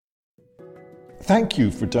Thank you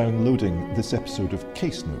for downloading this episode of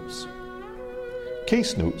Case Notes.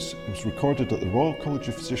 Case Notes was recorded at the Royal College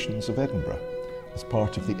of Physicians of Edinburgh as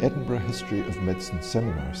part of the Edinburgh History of Medicine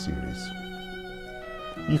seminar series.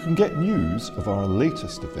 You can get news of our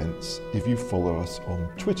latest events if you follow us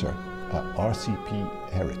on Twitter at RCP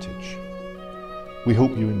Heritage. We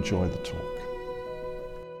hope you enjoy the talk.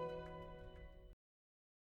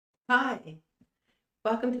 Hi,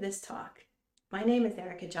 welcome to this talk. My name is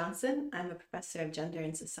Erica Johnson. I'm a professor of gender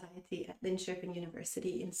and society at Linköping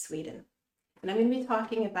University in Sweden. And I'm going to be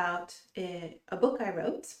talking about a book I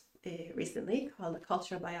wrote recently called A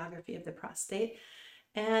Cultural Biography of the Prostate,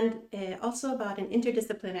 and also about an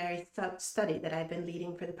interdisciplinary study that I've been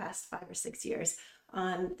leading for the past 5 or 6 years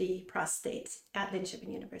on the prostate at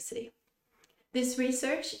Linköping University. This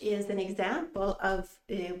research is an example of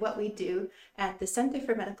what we do at the Center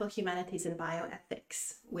for Medical Humanities and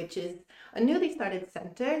Bioethics, which is a newly started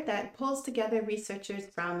center that pulls together researchers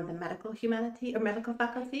from the medical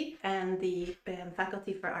faculty and the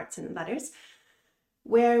Faculty for Arts and Letters,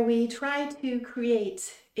 where we try to create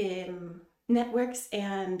networks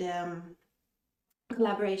and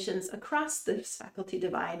collaborations across this faculty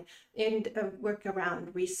divide and work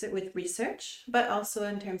around research, but also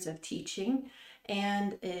in terms of teaching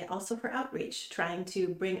and also for outreach, trying to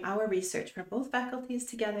bring our research from both faculties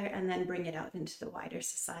together and then bring it out into the wider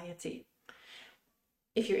society.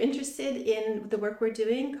 If you're interested in the work we're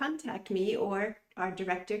doing, contact me or our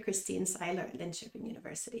director, Christine Seiler at Linköping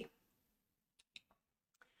University.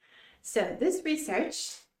 So this research,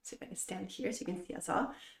 so I'm going to stand here so you can see us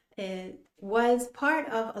all, was part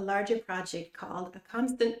of a larger project called A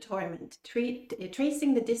Constant Torment,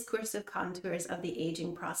 tracing the discursive contours of the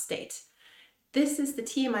aging prostate. This is the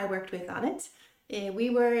team I worked with on it. There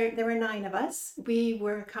were 9 of us. We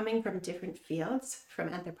were coming from different fields, from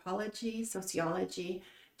anthropology, sociology,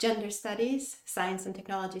 gender studies, science and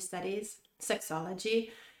technology studies,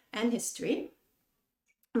 sexology, and history.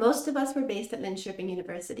 Most of us were based at Linköping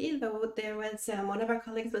University, though there was one of our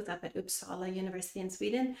colleagues was up at Uppsala University in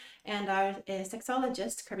Sweden, and our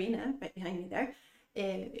sexologist, Karina, right behind me there,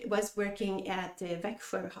 was working at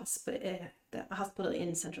Växjö the hospital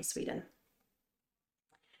in central Sweden.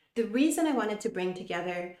 The reason I wanted to bring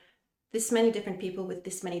together this many different people with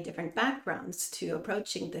this many different backgrounds to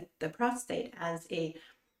approaching the prostate as a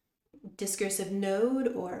discursive node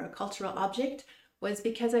or a cultural object was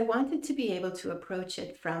because I wanted to be able to approach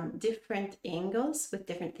it from different angles with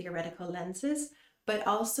different theoretical lenses, but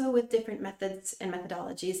also with different methods and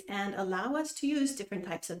methodologies, and allow us to use different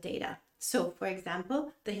types of data. So, for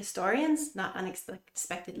example, the historians, not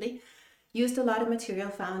unexpectedly, used a lot of material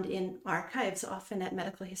found in archives, often at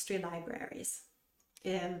medical history libraries.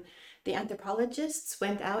 The anthropologists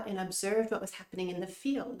went out and observed what was happening in the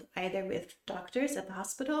field, either with doctors at the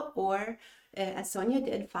hospital or, as Sonia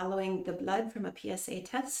did, following the blood from a PSA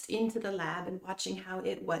test into the lab and watching how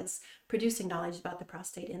it was producing knowledge about the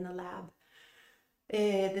prostate in the lab.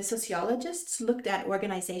 The sociologists looked at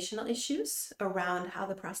organizational issues around how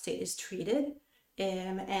the prostate is treated,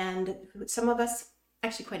 and some of us,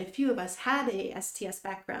 actually quite a few of us, had a STS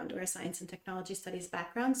background or a science and technology studies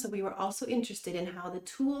background, so we were also interested in how the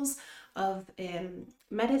tools of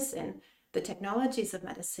medicine, the technologies of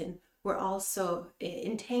medicine, were also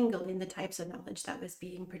entangled in the types of knowledge that was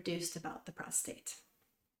being produced about the prostate.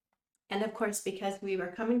 And of course, because we were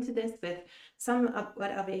coming to this with somewhat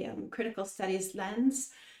of a critical studies lens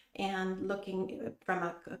and looking from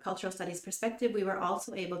a cultural studies perspective, we were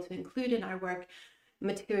also able to include in our work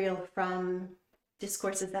material from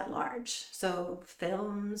discourses at large, so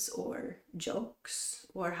films or jokes,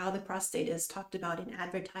 or how the prostate is talked about in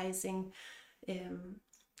advertising,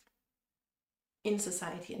 in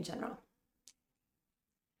society in general.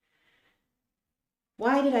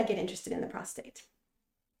 Why did I get interested in the prostate?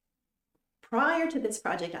 Prior to this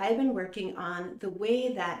project, I had been working on the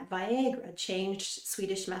way that Viagra changed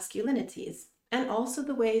Swedish masculinities, and also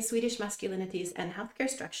the way Swedish masculinities and healthcare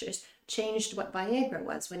structures changed what Viagra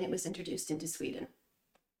was when it was introduced into Sweden.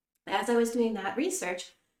 As I was doing that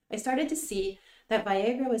research, I started to see that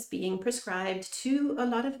Viagra was being prescribed to a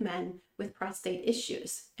lot of men with prostate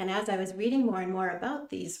issues. And as I was reading more and more about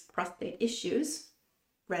these prostate issues,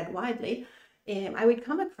 read widely, I would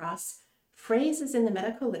come across phrases in the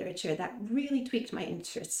medical literature that really tweaked my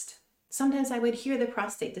interest. Sometimes I would hear the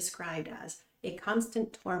prostate described as a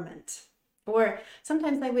constant torment. Or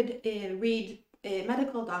sometimes I would read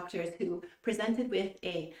medical doctors who presented with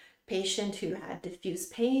a patient who had diffuse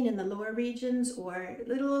pain in the lower regions or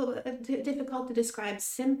little difficult to describe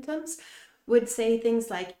symptoms would say things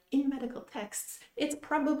like, in medical texts, it's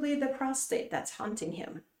probably the prostate that's haunting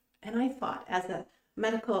him. And I thought, as a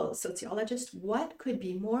medical sociologist, what could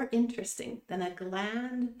be more interesting than a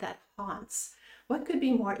gland that haunts? What could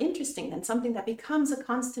be more interesting than something that becomes a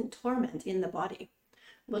constant torment in the body?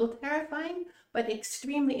 A little terrifying, but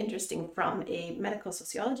extremely interesting from a medical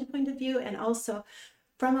sociology point of view, and also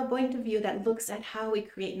from a point of view that looks at how we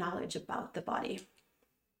create knowledge about the body.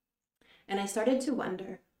 And I started to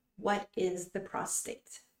wonder, what is the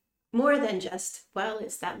prostate? More than just, well,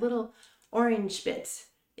 it's that little orange bit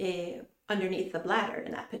underneath the bladder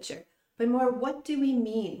in that picture, but more, what do we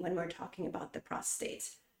mean when we're talking about the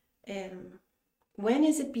prostate? When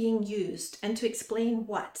is it being used, and to explain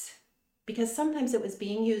what? Because sometimes it was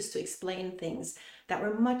being used to explain things that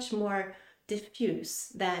were much more diffuse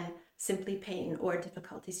than simply pain or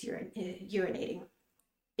difficulties urinating.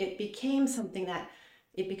 It became something that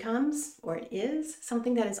it becomes, or it is,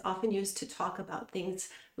 something that is often used to talk about things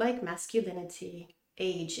like masculinity,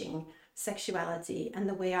 aging, sexuality, and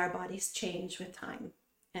the way our bodies change with time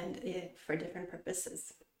and for different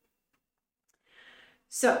purposes.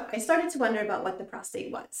 So I started to wonder about what the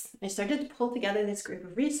prostate was. I started to pull together this group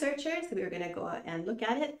of researchers. We were going to go out and look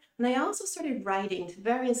at it. And I also started writing to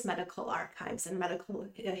various medical archives and medical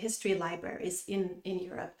history libraries in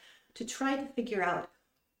Europe to try to figure out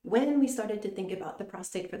when we started to think about the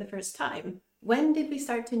prostate for the first time. When did we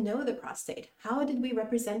start to know the prostate? How did we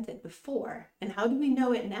represent it before? And how do we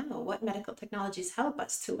know it now? What medical technologies help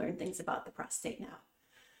us to learn things about the prostate now?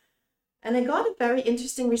 And I got a very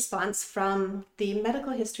interesting response from the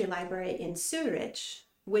Medical History Library in Zurich,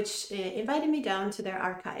 which invited me down to their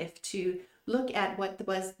archive to look at what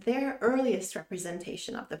was their earliest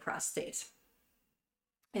representation of the prostate,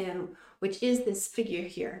 which is this figure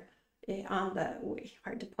here on the,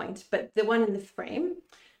 hard to point, but the one in the frame.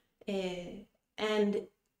 And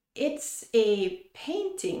it's a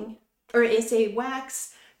painting, or it's a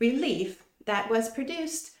wax relief that was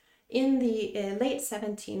produced in the late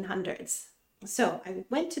 1700s. So I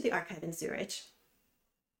went to the archive in Zurich,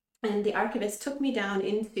 and the archivist took me down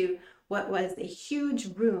into what was a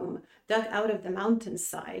huge room dug out of the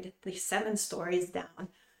mountainside, the 7 stories down,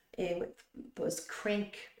 with those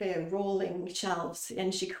rolling shelves.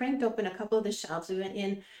 And she cranked open a couple of the shelves. We went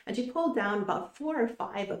in, and she pulled down about 4 or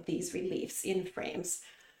 5 of these reliefs in frames,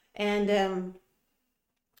 and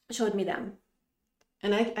showed me them.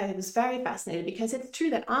 And I was very fascinated, because it's true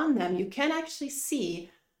that on them you can actually see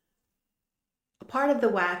a part of the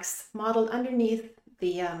wax modeled underneath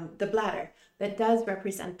the bladder that does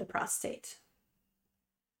represent the prostate.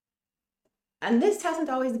 And this hasn't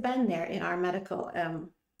always been there in our medical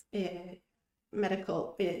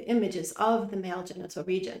images of the male genital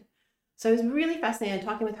region. So I was really fascinated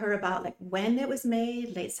talking with her about like when it was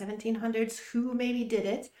made, late 1700s, who maybe did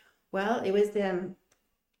it. Well, it was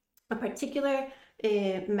a particular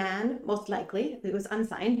man, most likely, it was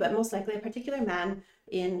unsigned, but most likely a particular man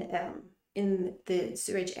in the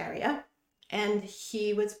Zurich area. And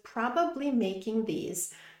he was probably making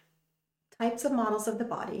these types of models of the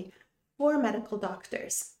body for medical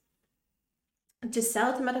doctors, to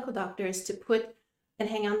sell to medical doctors, to put and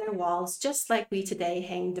hang on their walls, just like we today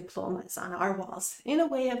hang diplomas on our walls, in a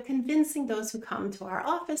way of convincing those who come to our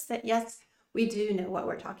office that yes, we do know what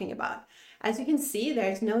we're talking about. As you can see,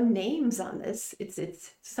 there's no names on this.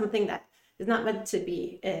 It's something that is not meant to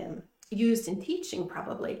be used in teaching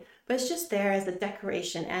probably, but it's just there as a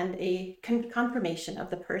decoration and a confirmation of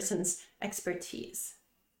the person's expertise.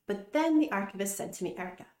 But then the archivist said to me,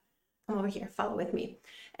 Erica, come over here, follow with me.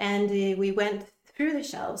 And we went through the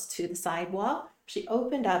shelves to the side wall. She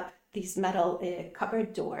opened up these metal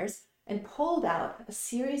cupboard doors and pulled out a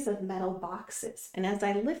series of metal boxes. And as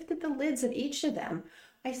I lifted the lids of each of them,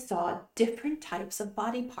 I saw different types of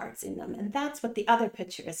body parts in them. And that's what the other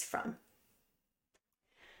picture is from.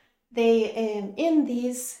 They, in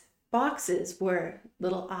these boxes were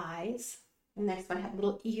little eyes. The next one had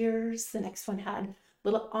little ears. The next one had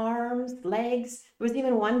little arms, legs. There was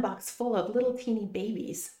even one box full of little teeny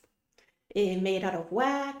babies, made out of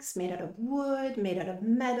wax, made out of wood, made out of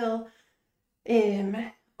metal.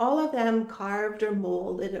 All of them carved or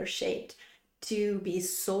molded or shaped to be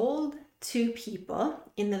sold to people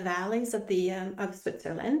in the valleys of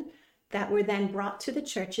Switzerland, that were then brought to the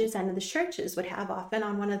churches, and the churches would have often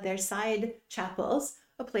on one of their side chapels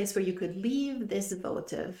a place where you could leave this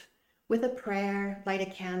votive with a prayer, light a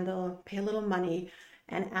candle, pay a little money,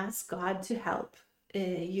 and ask God to help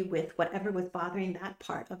you with whatever was bothering that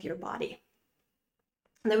part of your body.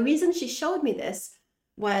 And the reason she showed me this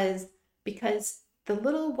was because the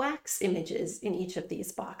little wax images in each of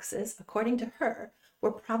these boxes, according to her,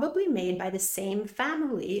 were probably made by the same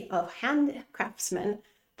family of hand craftsmen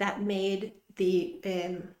that made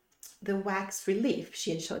the wax relief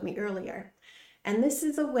she had showed me earlier. And this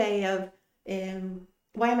is a way of,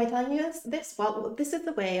 why am I telling you this? Well, this is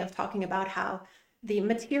a way of talking about how the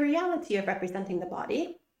materiality of representing the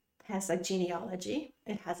body has a genealogy,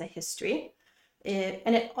 it has a history,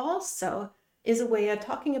 and it also is a way of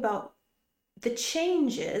talking about the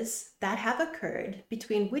changes that have occurred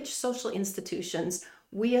between which social institutions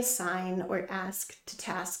we assign or ask to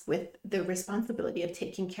task with the responsibility of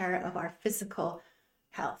taking care of our physical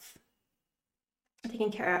health,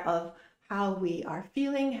 taking care of how we are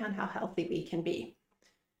feeling and how healthy we can be.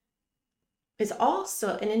 It's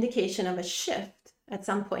also an indication of a shift at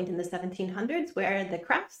some point in the 1700s where the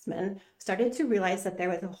craftsmen started to realize that there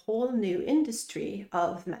was a whole new industry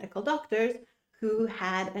of medical doctors who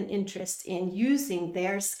had an interest in using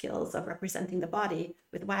their skills of representing the body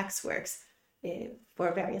with waxworks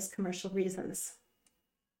for various commercial reasons.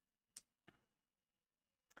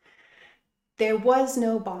 There was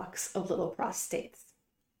no box of little prostates.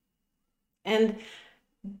 And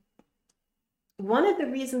one of the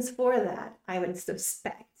reasons for that, I would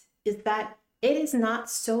suspect, is that it is not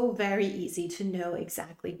so very easy to know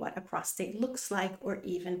exactly what a prostate looks like or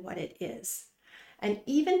even what it is. And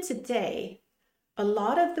even today, a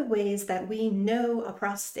lot of the ways that we know a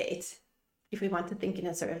prostate, if we want to think in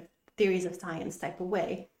a sort of theories of science type of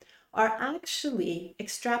way, are actually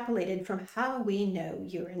extrapolated from how we know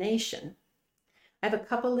urination. I have a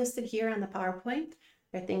couple listed here on the PowerPoint.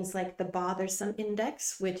 There are things like the bothersome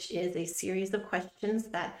index, which is a series of questions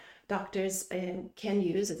that doctors can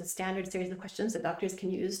use as a standard series of questions that doctors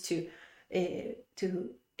can use to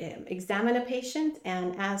examine a patient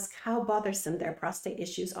and ask how bothersome their prostate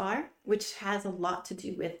issues are, which has a lot to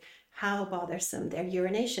do with how bothersome their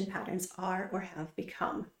urination patterns are or have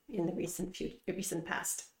become in the recent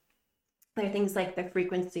past. There are things like the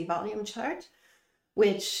frequency volume chart,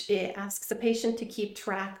 which asks a patient to keep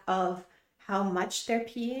track of how much they're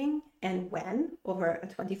peeing and when over a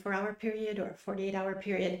 24-hour period or a 48-hour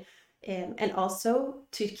period, and also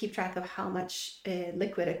to keep track of how much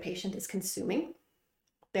liquid a patient is consuming.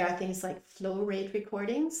 There are things like flow rate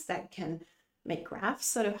recordings that can make graphs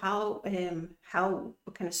sort of what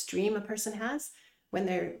kind of stream a person has when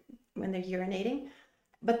they're urinating.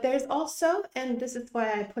 But there's also, and this is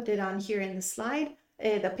why I put it on here in the slide,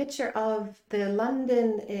 the picture of the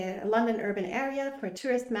London urban area for a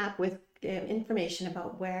tourist map with information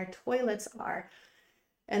about where toilets are.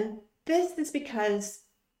 And this is because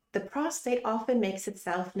the prostate often makes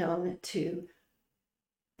itself known to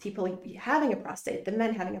people having a prostate, the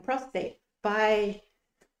men having a prostate, by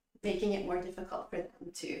making it more difficult for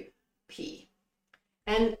them to pee.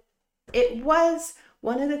 And it was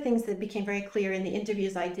one of the things that became very clear in the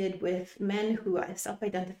interviews I did with men who I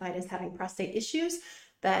self-identified as having prostate issues,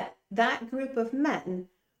 that group of men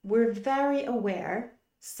were very aware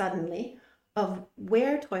suddenly of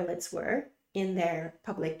where toilets were in their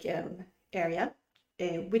public area,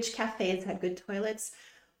 which cafes had good toilets,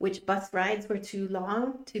 which bus rides were too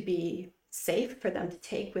long to be safe for them to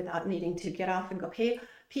take without needing to get off and go pee,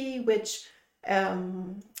 which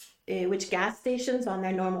gas stations on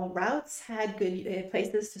their normal routes had good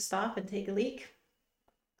places to stop and take a leak.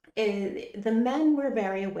 The men were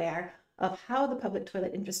very aware of how the public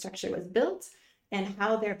toilet infrastructure was built and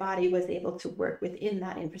how their body was able to work within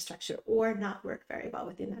that infrastructure or not work very well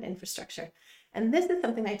within that infrastructure. And this is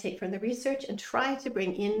something I take from the research and try to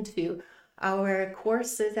bring into our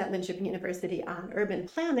courses at Linköping University on urban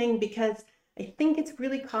planning, because I think it's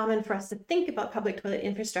really common for us to think about public toilet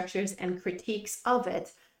infrastructures and critiques of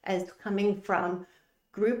it as coming from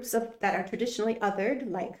groups that are traditionally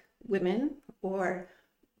othered, like women or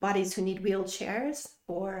bodies who need wheelchairs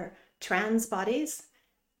or trans bodies.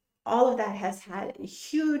 All of that has had a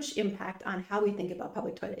huge impact on how we think about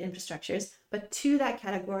public toilet infrastructures. But to that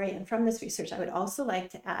category, and from this research, I would also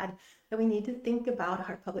like to add that we need to think about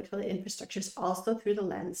our public toilet infrastructures also through the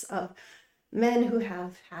lens of men who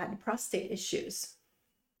have had prostate issues,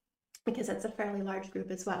 because that's a fairly large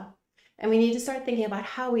group as well. And we need to start thinking about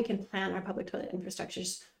how we can plan our public toilet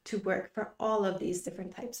infrastructures to work for all of these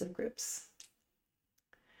different types of groups.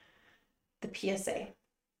 The PSA.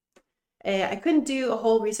 I couldn't do a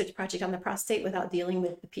whole research project on the prostate without dealing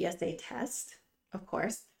with the PSA test, of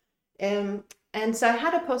course. And so I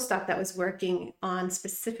had a postdoc that was working on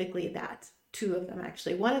specifically that, two of them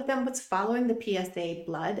actually. One of them was following the PSA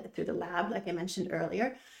blood through the lab, like I mentioned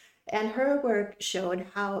earlier. And her work showed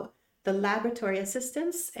how the laboratory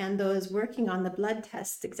assistants and those working on the blood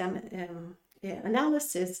test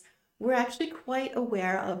analysis were actually quite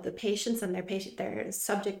aware of the patients and their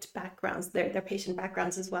subject backgrounds, their patient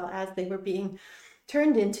backgrounds, as well as they were being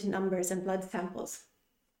turned into numbers and blood samples.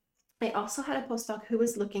 I also had a postdoc who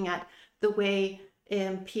was looking at the way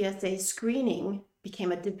PSA screening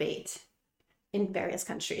became a debate in various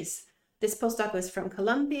countries. This postdoc was from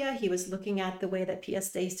Colombia. He was looking at the way that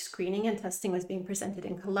PSA screening and testing was being presented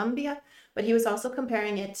in Colombia, but he was also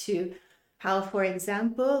comparing it to how, for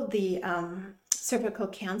example, the cervical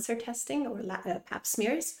cancer testing or pap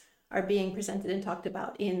smears are being presented and talked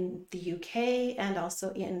about in the UK and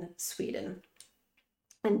also in Sweden.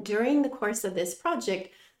 And during the course of this project,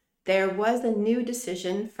 there was a new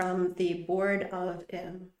decision from the Board of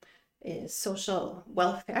Social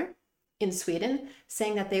Welfare in Sweden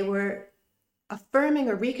saying that they were affirming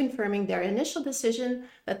or reconfirming their initial decision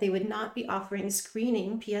that they would not be offering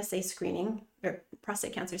screening, PSA screening, or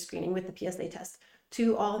prostate cancer screening with the PSA test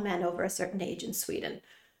to all men over a certain age in Sweden.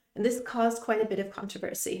 And this caused quite a bit of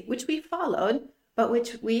controversy, which we followed, but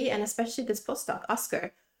which we, and especially this postdoc,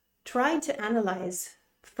 Oscar, tried to analyze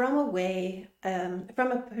from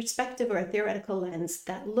a perspective or a theoretical lens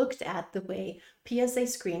that looked at the way PSA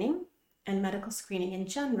screening and medical screening in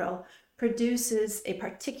general produces a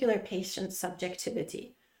particular patient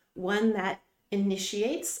subjectivity, one that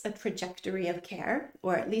initiates a trajectory of care,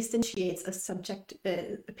 or at least initiates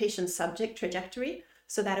a patient subject trajectory,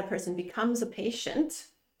 so that a person becomes a patient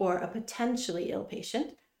or a potentially ill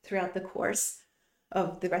patient throughout the course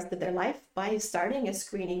of the rest of their life by starting a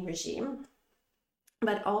screening regime,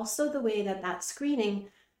 but also the way that that screening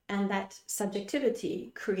and that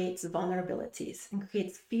subjectivity creates vulnerabilities and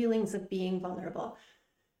creates feelings of being vulnerable.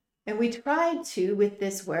 And we tried to, with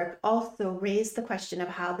this work, also raise the question of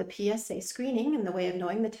how the PSA screening and the way of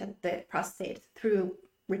knowing the prostate through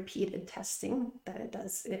repeated testing that it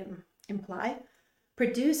does imply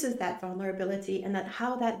produces that vulnerability, and that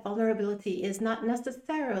how that vulnerability is not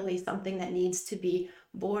necessarily something that needs to be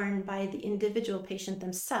borne by the individual patient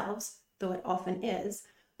themselves, though it often is,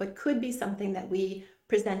 but could be something that we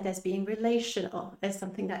present as being relational, as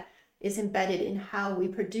something that is embedded in how we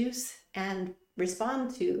produce and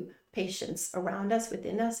respond to patients around us,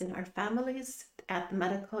 within us, in our families, at the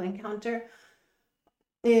medical encounter,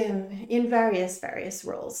 in various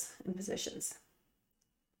roles and positions.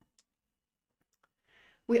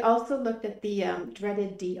 We also looked at the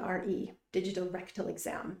dreaded DRE, digital rectal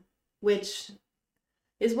exam, which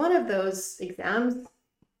is one of those exams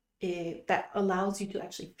that allows you to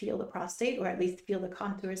actually feel the prostate, or at least feel the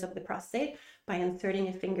contours of the prostate, by inserting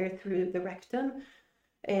a finger through the rectum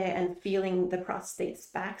and feeling the prostate's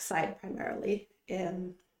backside primarily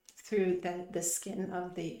through the skin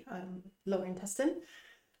of the lower intestine,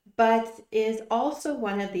 but is also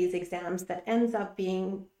one of these exams that ends up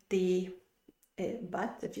being the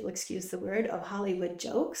butt, if you'll excuse the word, of Hollywood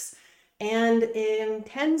jokes, and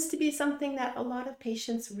tends to be something that a lot of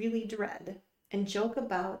patients really dread and joke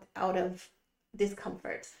about out of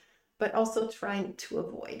discomfort, but also trying to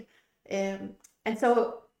avoid. And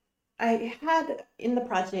so I had in the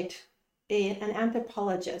project an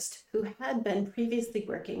anthropologist who had been previously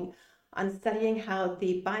working on studying how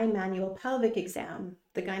the bimanual pelvic exam,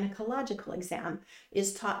 the gynecological exam,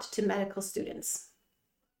 is taught to medical students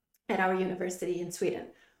at our university in Sweden,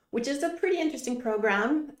 which is a pretty interesting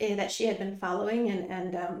program that she had been following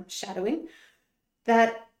and shadowing,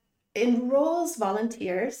 that enrolls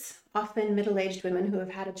volunteers, often middle-aged women who have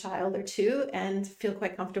had a child or two and feel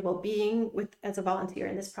quite comfortable being as a volunteer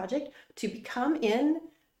in this project, to become in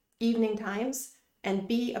evening times and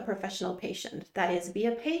be a professional patient. That is, be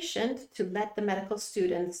a patient to let the medical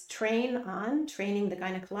students training the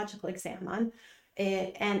gynecological exam on,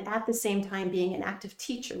 and at the same time being an active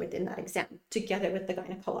teacher within that exam, together with the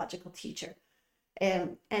gynecological teacher.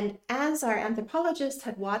 And as our anthropologist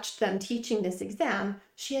had watched them teaching this exam,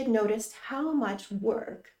 she had noticed how much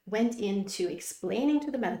work went into explaining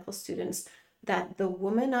to the medical students that the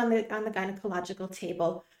woman on the gynecological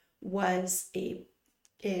table was a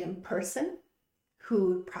person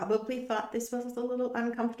who probably thought this was a little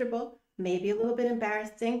uncomfortable, maybe a little bit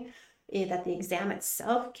embarrassing, that the exam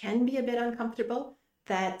itself can be a bit uncomfortable,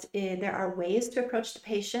 that there are ways to approach the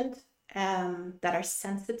patient that are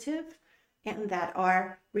sensitive and that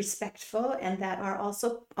are respectful, and that are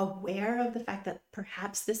also aware of the fact that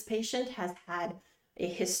perhaps this patient has had a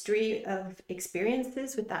history of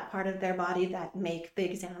experiences with that part of their body that make the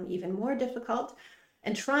exam even more difficult,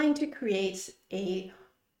 and trying to create a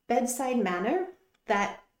bedside manner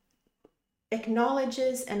that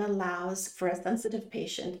acknowledges and allows for a sensitive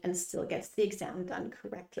patient and still gets the exam done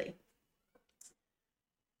correctly.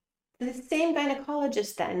 The same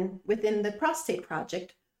gynecologist then, within the prostate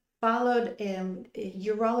project, followed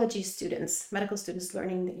urology students, medical students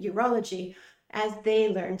learning urology, as they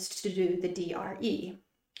learned to do the DRE.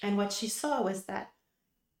 And what she saw was that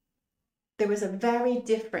there was a very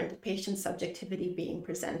different patient subjectivity being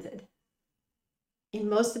presented. In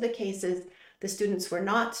most of the cases, the students were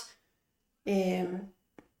not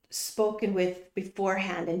spoken with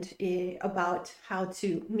beforehand and about how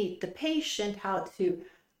to meet the patient, how to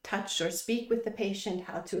touch or speak with the patient,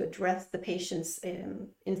 how to address the patient's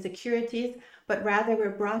insecurities, but rather were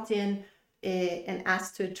brought in and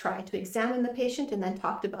asked to try to examine the patient, and then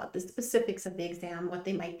talked about the specifics of the exam, what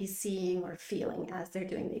they might be seeing or feeling as they're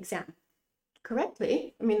doing the exam.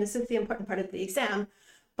 Correctly, I mean, this is the important part of the exam,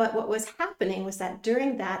 but what was happening was that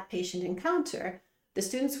during that patient encounter, the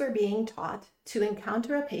students were being taught to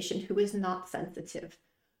encounter a patient who was not sensitive,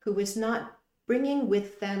 who was not bringing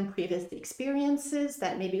with them previous experiences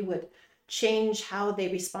that maybe would change how they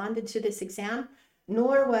responded to this exam,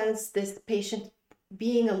 nor was this patient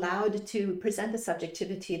being allowed to present a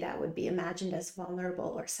subjectivity that would be imagined as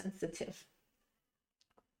vulnerable or sensitive.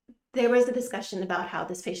 There was a discussion about how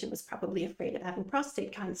this patient was probably afraid of having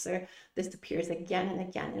prostate cancer. This appears again and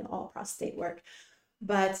again in all prostate work,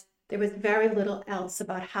 but there was very little else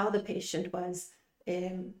about how the patient was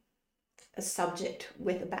a subject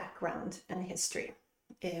with a background and a history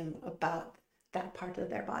about that part of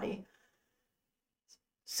their body.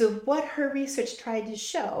 So what her research tried to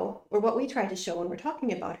show, or what we tried to show when we're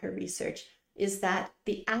talking about her research, is that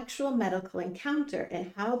the actual medical encounter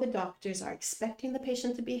and how the doctors are expecting the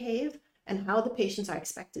patient to behave and how the patients are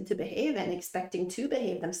expected to behave and expecting to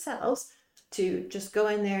behave themselves, to just go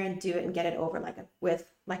in there and do it and get it over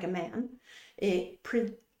like a man, it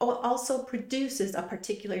also produces a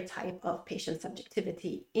particular type of patient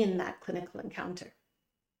subjectivity in that clinical encounter,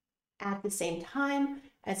 at the same time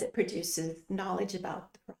as it produces knowledge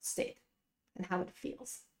about the prostate and how it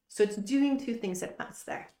feels. So it's doing two things at once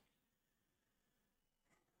there.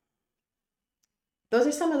 Those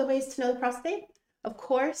are some of the ways to know the prostate. Of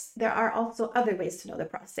course, there are also other ways to know the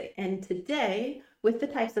prostate. And today, with the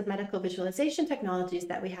types of medical visualization technologies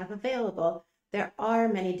that we have available, there are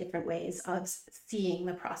many different ways of seeing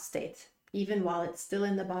the prostate, even while it's still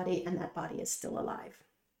in the body and that body is still alive.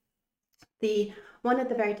 The one at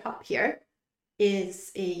the very top here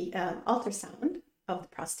is a ultrasound of the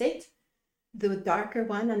prostate. The darker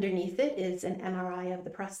one underneath it is an MRI of the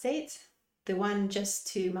prostate. The one just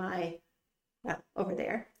to my over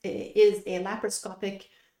there is a laparoscopic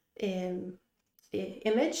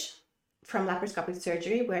image from laparoscopic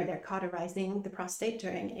surgery where they're cauterizing the prostate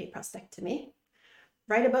during a prostatectomy.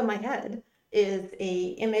 Right above my head is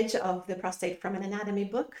an image of the prostate from an anatomy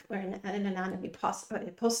book, or an anatomy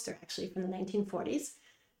poster actually from the 1940s.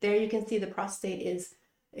 There you can see the prostate is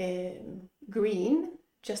green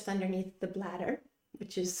just underneath the bladder,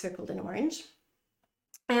 which is circled in orange.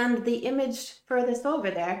 And the image furthest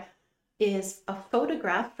over there is a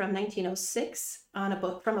photograph from 1906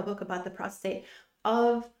 from a book about the prostate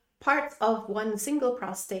of parts of one single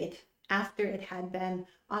prostate after it had been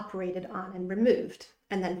operated on and removed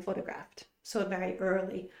and then photographed. So a very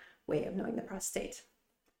early way of knowing the prostate.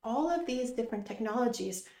 All of these different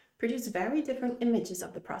technologies produce very different images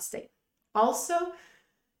of the prostate. Also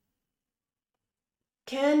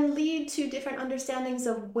can lead to different understandings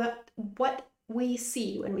of what we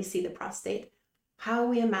see when we see the prostate, how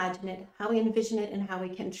we imagine it, how we envision it, and how we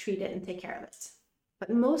can treat it and take care of it.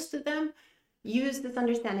 But most of them use this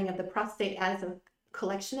understanding of the prostate as a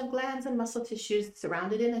collection of glands and muscle tissues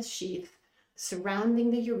surrounded in a sheath,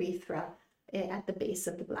 surrounding the urethra at the base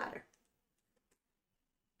of the bladder.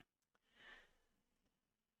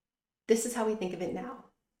 This is how we think of it now.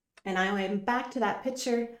 And I am back to that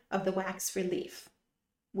picture of the wax relief,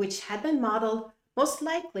 which had been modeled most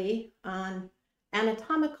likely on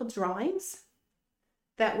anatomical drawings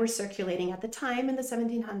that were circulating at the time in the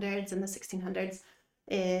 1700s and the 1600s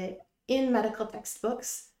in medical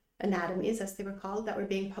textbooks, anatomies as they were called, that were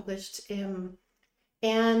being published,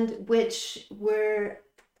 and which were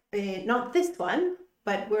not this one,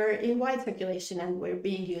 but were in wide circulation and were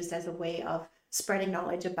being used as a way of spreading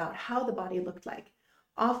knowledge about how the body looked like.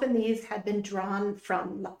 Often these had been drawn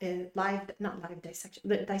from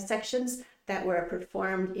dissections that were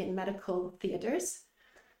performed in medical theaters,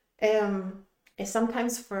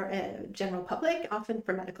 sometimes for general public, often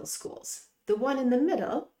for medical schools. The one in the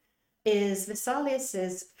middle is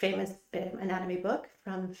Vesalius's famous anatomy book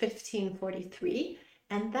from 1543,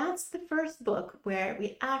 and that's the first book where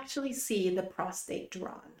we actually see the prostate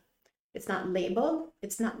drawn. It's not labeled,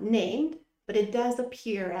 it's not named, but it does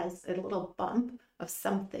appear as a little bump of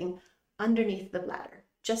something underneath the bladder,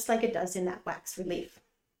 just like it does in that wax relief.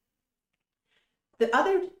 The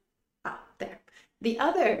other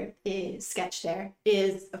sketch there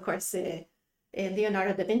is, of course,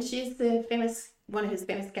 Leonardo da Vinci's one of his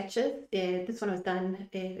famous sketches. This one was done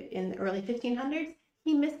in the early 1500s.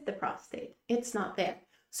 He missed the prostate. It's not there.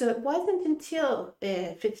 So it wasn't until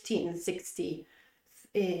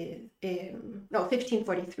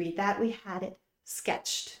 1543 that we had it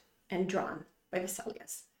sketched and drawn by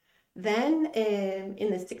Vesalius. Then in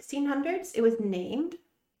the 1600s, it was named,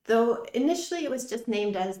 though initially it was just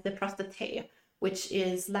named as the prostatae, which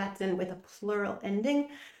is Latin with a plural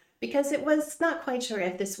ending, because it was not quite sure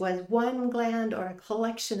if this was one gland or a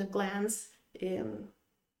collection of glands,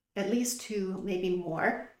 at least two, maybe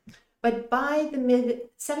more. But by the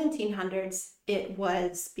mid-1700s, it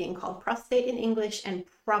was being called prostate in English and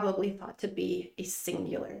probably thought to be a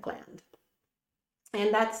singular gland.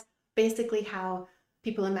 And that's basically how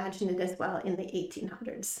people imagine it as well in the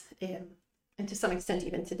 1800s, and to some extent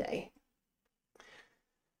even today.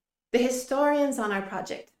 The historians on our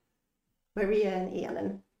project, Maria and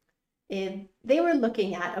Ian, they were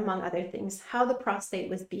looking at, among other things, how the prostate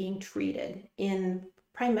was being treated in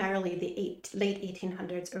primarily the late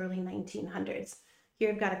 1800s, early 1900s. Here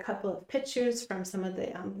I've got a couple of pictures from some of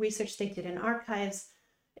the research they did in archives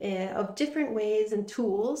of different ways and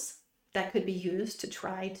tools that could be used to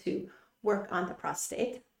try to work on the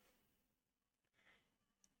prostate.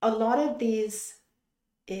 A lot of these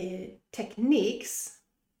techniques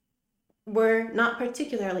were not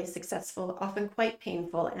particularly successful, often quite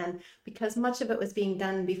painful, and because much of it was being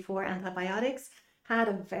done before antibiotics, had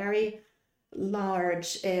a very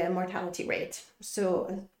large mortality rate.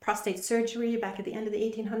 So prostate surgery back at the end of the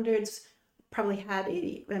 1800s probably had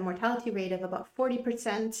a mortality rate of about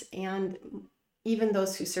 40%, and even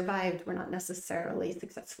those who survived were not necessarily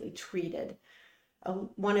successfully treated.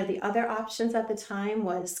 One of the other options at the time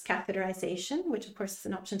was catheterization, which of course is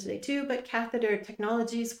an option today too, but catheter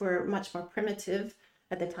technologies were much more primitive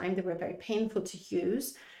at the time. They were very painful to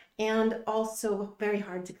use and also very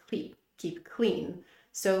hard to keep clean.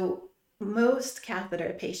 So most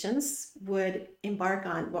catheter patients would embark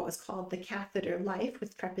on what was called the catheter life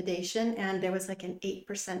with trepidation, and there was like an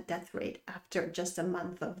 8% death rate after just a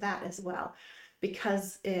month of that as well,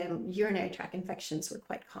 because urinary tract infections were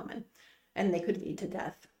quite common and they could lead to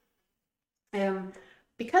death.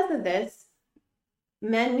 Because of this,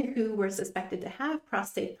 men who were suspected to have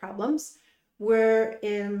prostate problems were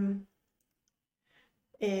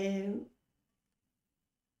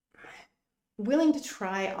willing to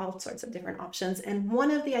try all sorts of different options. And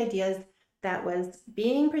one of the ideas that was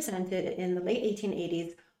being presented in the late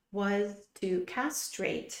 1880s was to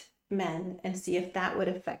castrate men and see if that would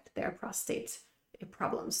affect their prostate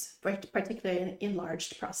problems, particularly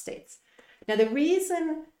enlarged prostates. Now, there are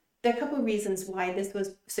a couple of reasons why this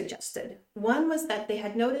was suggested. One was that they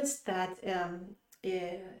had noticed that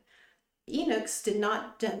eunuchs did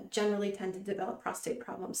not generally tend to develop prostate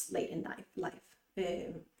problems late in life.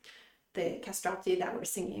 The castrati that were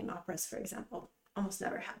singing in operas, for example, almost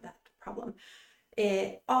never had that problem.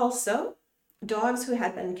 Also, dogs who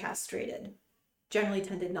had been castrated generally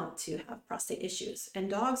tended not to have prostate issues. And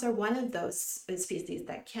dogs are one of those species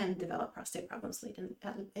that can develop prostate problems late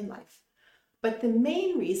in life. But the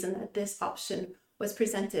main reason that this option was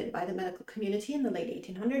presented by the medical community in the late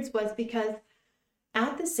 1800s was because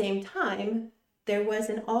at the same time, there was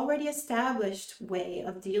an already established way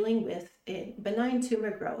of dealing with a benign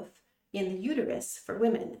tumor growth in the uterus for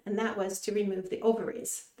women, and that was to remove the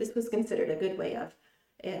ovaries. This was considered a good way of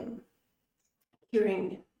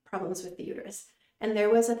curing problems with the uterus. And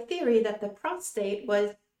there was a theory that the prostate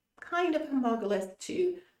was kind of homologous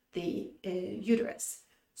to the uterus.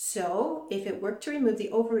 So if it worked to remove the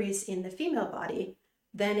ovaries in the female body,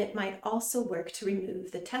 then it might also work to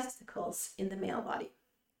remove the testicles in the male body.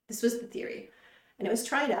 This was the theory, and it was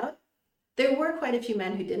tried out. There were quite a few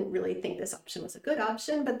men who didn't really think this option was a good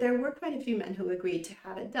option, but there were quite a few men who agreed to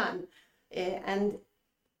have it done. And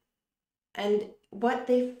what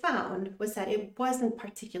they found was that it wasn't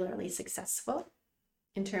particularly successful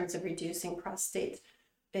in terms of reducing prostate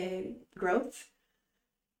growth.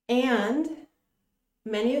 And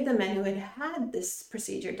many of the men who had had this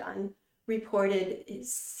procedure done reported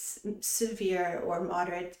severe or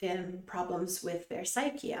moderate problems with their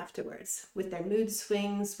psyche afterwards, with their mood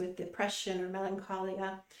swings, with depression or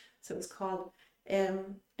melancholia, so it was called.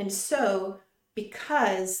 And so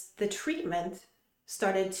because the treatment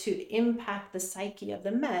started to impact the psyche of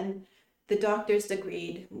the men, the doctors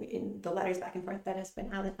agreed in the letters back and forth that has been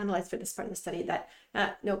analyzed for this part of the study that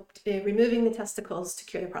removing the testicles to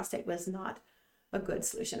cure the prostate was not a good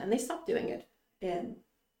solution, and they stopped doing it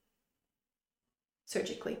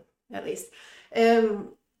surgically, at least.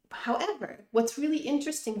 However, what's really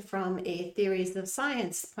interesting from a theories of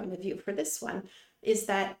science point of view for this one is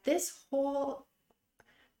that this whole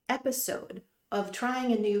episode of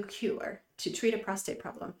trying a new cure to treat a prostate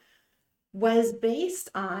problem was based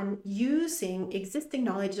on using existing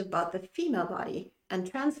knowledge about the female body and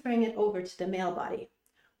transferring it over to the male body,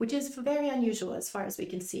 which is very unusual as far as we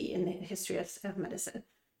can see in the history of medicine.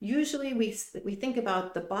 Usually we think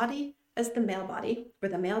about the body as the male body, or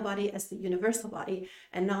the male body as the universal body,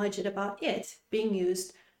 and knowledge about it being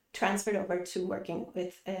used, transferred over to working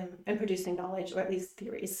with and producing knowledge, or at least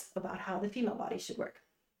theories about how the female body should work.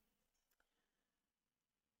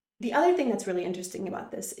 The other thing that's really interesting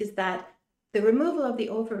about this is that the removal of the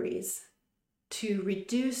ovaries to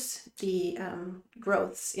reduce the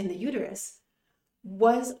growths in the uterus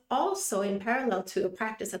was also in parallel to a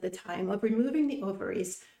practice at the time of removing the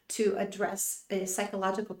ovaries to address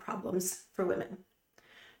psychological problems for women.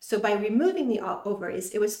 So by removing the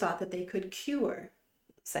ovaries, it was thought that they could cure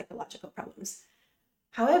psychological problems.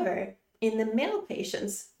 However, in the male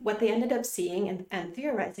patients, what they ended up seeing and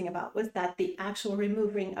theorizing about was that the actual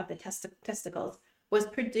removing of the testicles was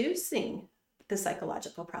producing the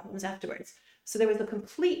psychological problems afterwards. So there was a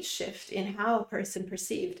complete shift in how a person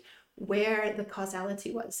perceived where the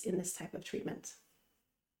causality was in this type of treatment.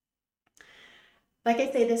 Like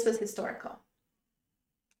I say, this was historical.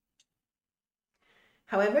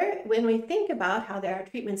 However, when we think about how there are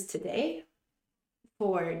treatments today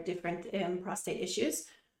for different prostate issues,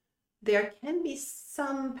 there can be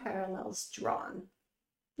some parallels drawn.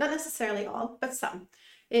 Not necessarily all, but some.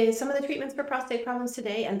 Some of the treatments for prostate problems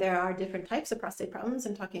today, and there are different types of prostate problems,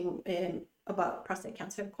 I'm talking about prostate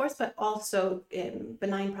cancer, of course, but also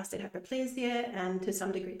benign prostate hyperplasia and to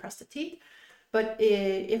some degree prostatite. But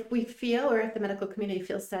if we feel, or if the medical community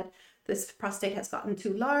feels that this prostate has gotten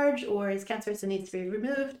too large or is cancerous and needs to be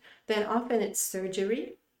removed, then often it's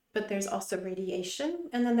surgery, but there's also radiation,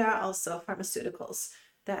 and then there are also pharmaceuticals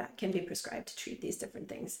that can be prescribed to treat these different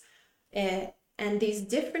things. And these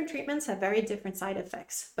different treatments have very different side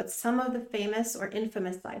effects, but some of the famous or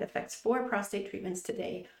infamous side effects for prostate treatments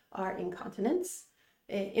today are incontinence,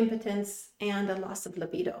 impotence, and a loss of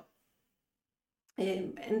libido.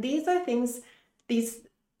 And these are things, these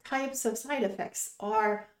types of side effects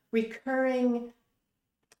are recurring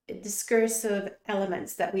discursive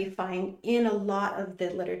elements that we find in a lot of the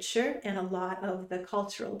literature and a lot of the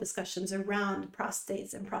cultural discussions around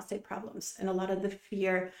prostates and prostate problems, and a lot of the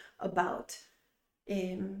fear about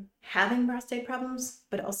having prostate problems,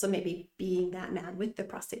 but also maybe being that man with the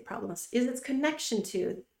prostate problems, is its connection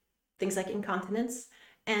to things like incontinence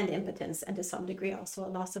and impotence, and to some degree also a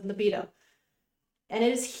loss of libido. And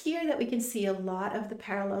it is here that we can see a lot of the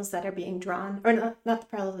parallels that are being drawn, or not the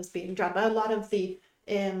parallels being drawn, but a lot of the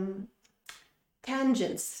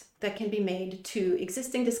tangents that can be made to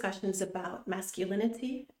existing discussions about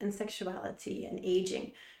masculinity and sexuality and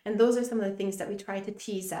aging. And those are some of the things that we try to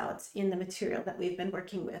tease out in the material that we've been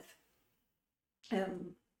working with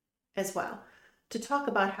as well, to talk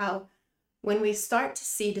about how when we start to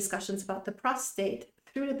see discussions about the prostate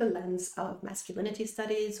through the lens of masculinity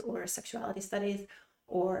studies or sexuality studies,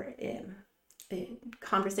 or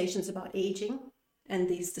conversations about aging and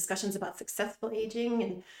these discussions about successful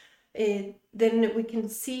aging, and then we can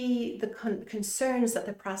see the concerns that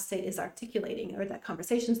the prostate is articulating, or that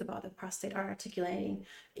conversations about the prostate are articulating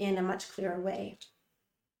in a much clearer way.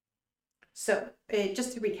 So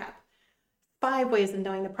just to recap, 5 ways of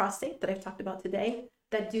knowing the prostate that I've talked about today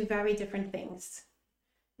that do very different things.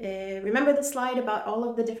 Remember the slide about all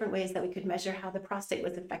of the different ways that we could measure how the prostate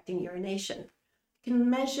was affecting urination. You can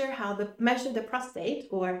measure the prostate,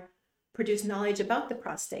 or produce knowledge about the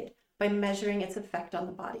prostate, by measuring its effect on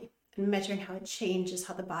the body and measuring how it changes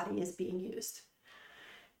how the body is being used.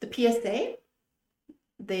 The PSA,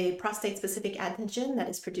 the prostate-specific antigen that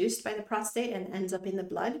is produced by the prostate and ends up in the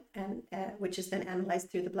blood, and which is then analyzed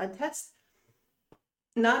through the blood test,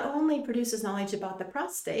 not only produces knowledge about the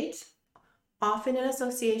prostate, often in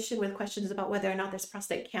association with questions about whether or not there's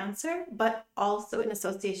prostate cancer, but also in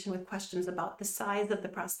association with questions about the size of the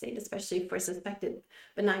prostate, especially for suspected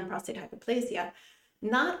benign prostate hyperplasia.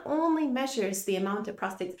 Not only measures the amount of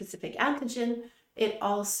prostate-specific antigen, it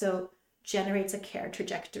also generates a care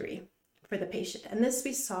trajectory for the patient. And this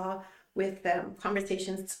we saw with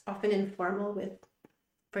conversations, often informal, with,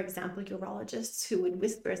 for example, urologists who would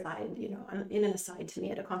whisper aside, in an aside to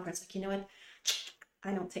me at a conference, like, you know what,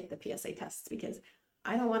 I don't take the PSA tests because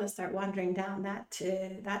I don't want to start wandering down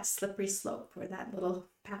that slippery slope, or that little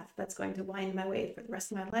path that's going to wind my way for the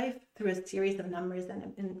rest of my life through a series of numbers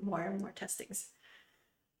and more testings.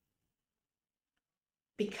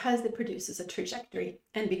 Because it produces a trajectory,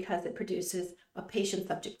 and because it produces a patient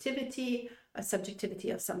subjectivity, a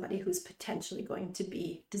subjectivity of somebody who's potentially going to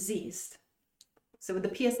be diseased. So with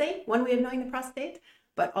the PSA, one way of knowing the prostate,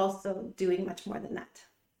 but also doing much more than that.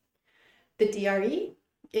 The DRE,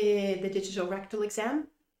 the digital rectal exam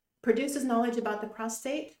produces knowledge about the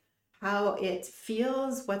prostate, how it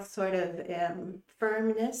feels, what sort of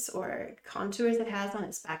firmness or contours it has on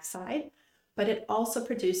its backside, but it also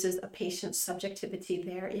produces a patient's subjectivity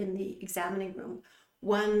there in the examining room,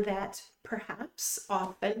 one that perhaps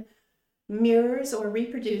often mirrors or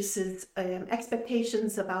reproduces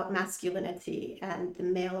expectations about masculinity and the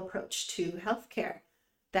male approach to healthcare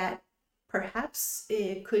that perhaps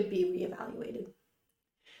it could be reevaluated.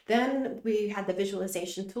 Then we had the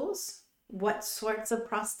visualization tools, what sorts of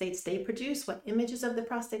prostates they produce, what images of the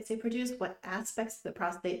prostates they produce, what aspects of the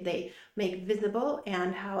prostate they make visible,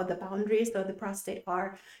 and how the boundaries of the prostate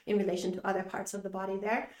are in relation to other parts of the body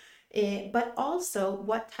there. But also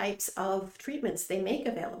what types of treatments they make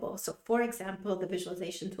available. So for example, the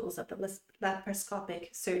visualization tools of the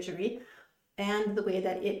laparoscopic surgery and the way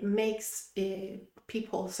that it makes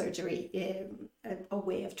peephole surgery a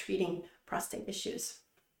way of treating prostate issues.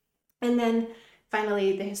 And then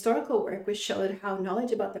finally, the historical work, which showed how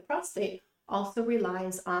knowledge about the prostate also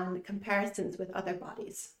relies on comparisons with other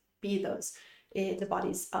bodies, be those the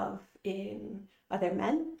bodies of other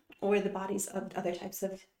men or the bodies of other types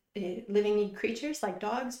of living creatures like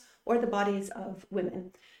dogs or the bodies of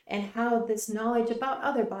women, and how this knowledge about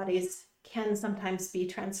other bodies can sometimes be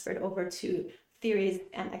transferred over to theories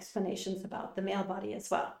and explanations about the male body as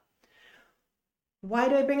well. Why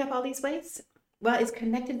do I bring up all these ways? Well, it's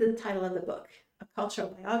connected to the title of the book, A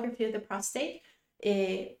Cultural Biography of the Prostate,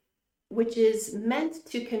 which is meant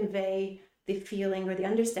to convey the feeling or the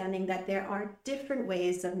understanding that there are different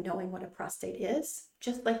ways of knowing what a prostate is,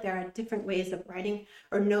 just like there are different ways of writing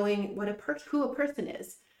or knowing what who a person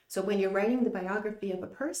is. So when you're writing the biography of a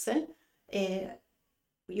person,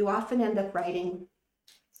 you often end up writing,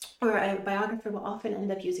 or a biographer will often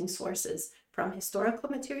end up using sources from historical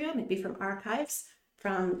material, maybe from archives,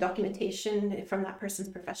 from documentation from that person's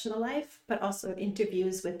professional life, but also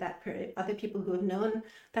interviews with other people who have known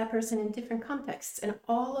that person in different contexts. And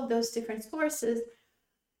all of those different sources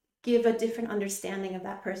give a different understanding of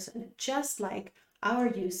that person, just like our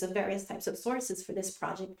use of various types of sources for this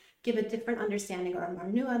project give a different understanding or a more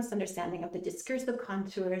nuanced understanding of the discursive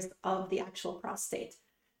contours of the actual prostate.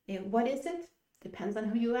 What is it? Depends on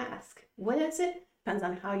who you ask. What is it? Depends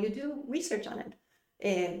on how you do research on it.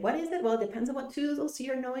 What is it? Well, it depends on what tools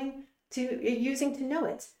you're using to know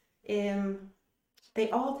it. They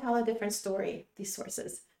all tell a different story, these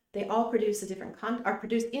sources. They all produce are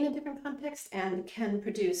produced in a different context and can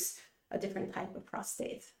produce a different type of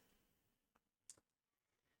prostate.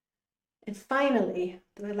 And finally,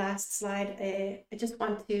 the last slide, I just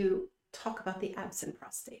want to talk about the absent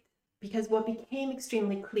prostate, because what became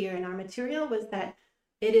extremely clear in our material was that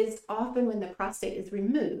it is often when the prostate is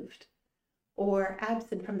removed or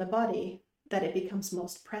absent from the body that it becomes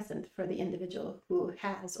most present for the individual who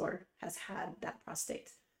has or has had that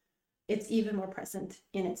prostate. It's even more present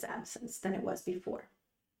in its absence than it was before.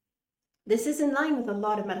 This is in line with a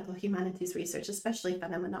lot of medical humanities research, especially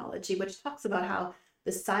phenomenology, which talks about how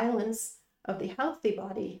the silence of the healthy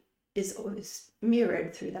body is always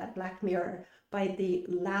mirrored through that black mirror by the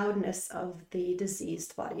loudness of the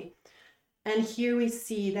diseased body. And here we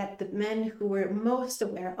see that the men who were most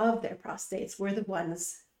aware of their prostates were the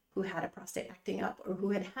ones who had a prostate acting up or who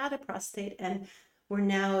had had a prostate and were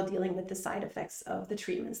now dealing with the side effects of the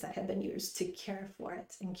treatments that had been used to care for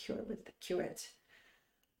it and cure it.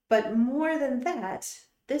 But more than that,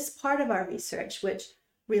 this part of our research, which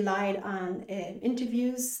relied on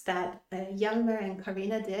interviews that Hjalmar and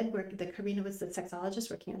Karina did, where Karina was the sexologist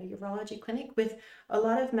working at a urology clinic, with a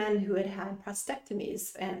lot of men who had had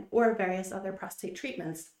prostatectomies or various other prostate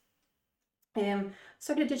treatments,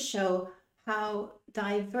 started to show how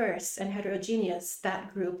diverse and heterogeneous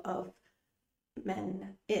that group of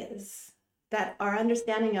men is. That our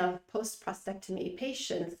understanding of post-prostatectomy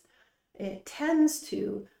patients tends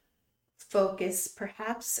to focus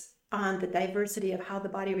perhaps on the diversity of how the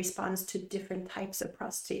body responds to different types of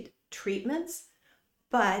prostate treatments,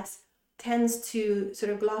 but tends to sort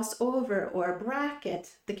of gloss over or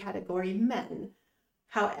bracket the category men.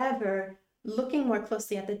 However, looking more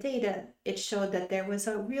closely at the data, it showed that there was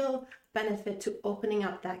a real benefit to opening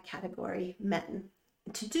up that category men.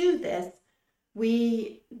 To do this,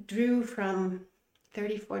 we drew from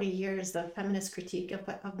 30, 40 years of feminist critique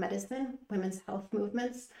of medicine, women's health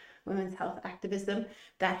movements, women's health activism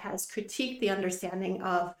that has critiqued the understanding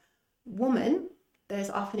of woman that is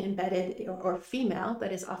often embedded, or female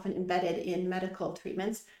that is often embedded in medical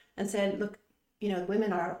treatments, and said, look,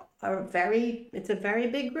 women are it's a very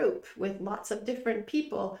big group with lots of different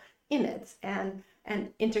people in it. And an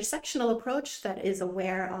intersectional approach that is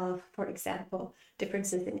aware of, for example,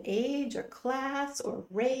 differences in age or class or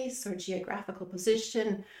race or geographical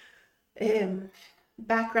position,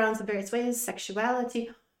 backgrounds in various ways, sexuality,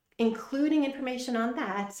 including information on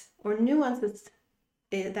that or nuances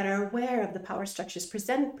that are aware of the power structures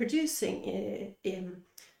producing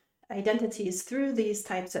identities through these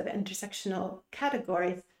types of intersectional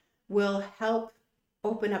categories will help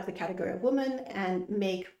open up the category of woman and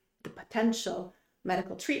make the potential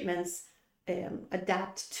medical treatments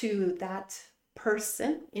adapt to that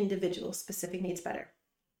person, individual specific needs better.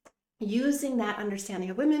 Using that understanding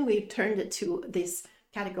of women, we've turned it to this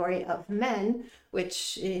category of men,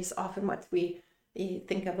 which is often what we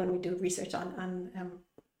think of when we do research on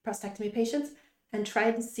prostatectomy patients, and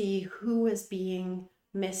try to see who is being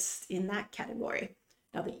missed in that category.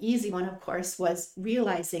 Now, the easy one, of course, was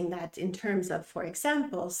realizing that in terms of, for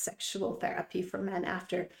example, sexual therapy for men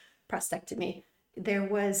after prostatectomy, there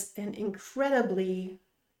was an incredibly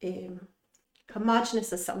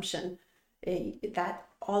homogenous assumption that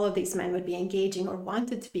all of these men would be engaging or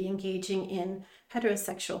wanted to be engaging in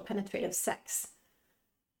heterosexual penetrative sex.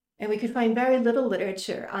 And we could find very little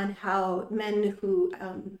literature on how men who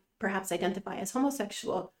perhaps identify as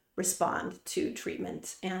homosexual respond to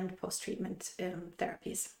treatment and post-treatment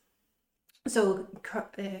therapies. So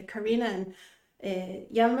Karina and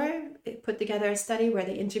Hjalmar put together a study where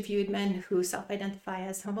they interviewed men who self-identify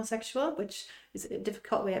as homosexual, which is a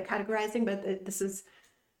difficult way of categorizing, but this is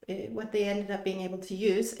what they ended up being able to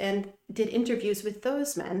use, and did interviews with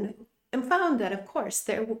those men and found that, of course,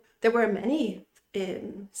 there were many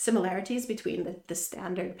similarities between the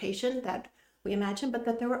standard patient that we imagine, but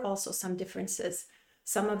that there were also some differences.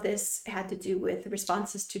 Some of this had to do with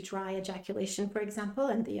responses to dry ejaculation, for example,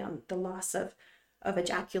 and the loss of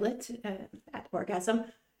ejaculate at orgasm.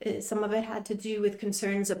 Some of it had to do with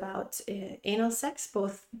concerns about anal sex,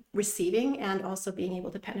 both receiving and also being able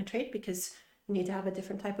to penetrate, because you need to have a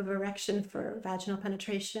different type of erection for vaginal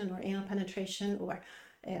penetration or anal penetration or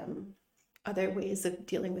other ways of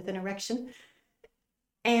dealing with an erection.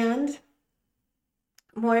 And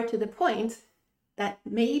more to the point, that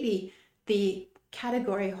maybe the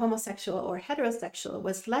category homosexual or heterosexual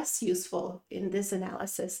was less useful in this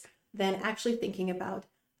analysis than actually thinking about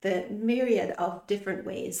the myriad of different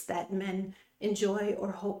ways that men enjoy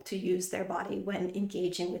or hope to use their body when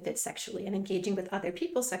engaging with it sexually and engaging with other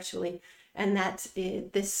people sexually, and that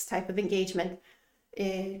this type of engagement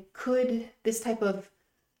this type of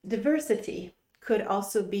diversity could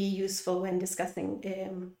also be useful when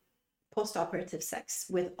discussing post-operative sex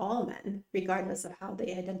with all men, regardless of how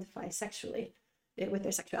they identify sexually with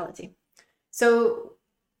their sexuality. So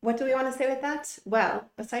what do we want to say with that? Well,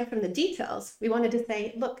 aside from the details, we wanted to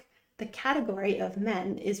say, look, the category of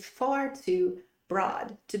men is far too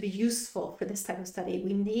broad to be useful for this type of study.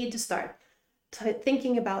 We need to start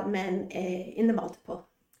thinking about men in the multiple.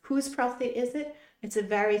 Whose prostate is it? It's a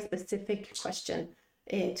very specific question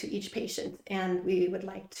to each patient, and we would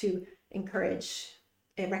like to encourage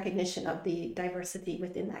a recognition of the diversity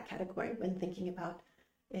within that category when thinking about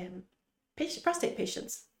prostate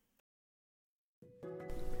patients.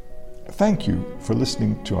 Thank you for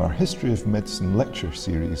listening to our History of Medicine lecture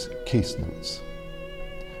series, Case Notes.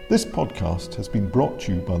 This podcast has been brought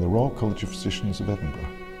to you by the Royal College of Physicians of Edinburgh.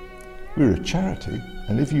 We're a charity,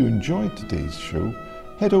 and if you enjoyed today's show,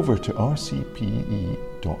 head over to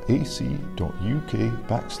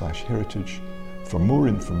rcpe.ac.uk/heritage for more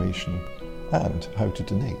information and how to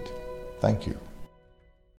donate. Thank you.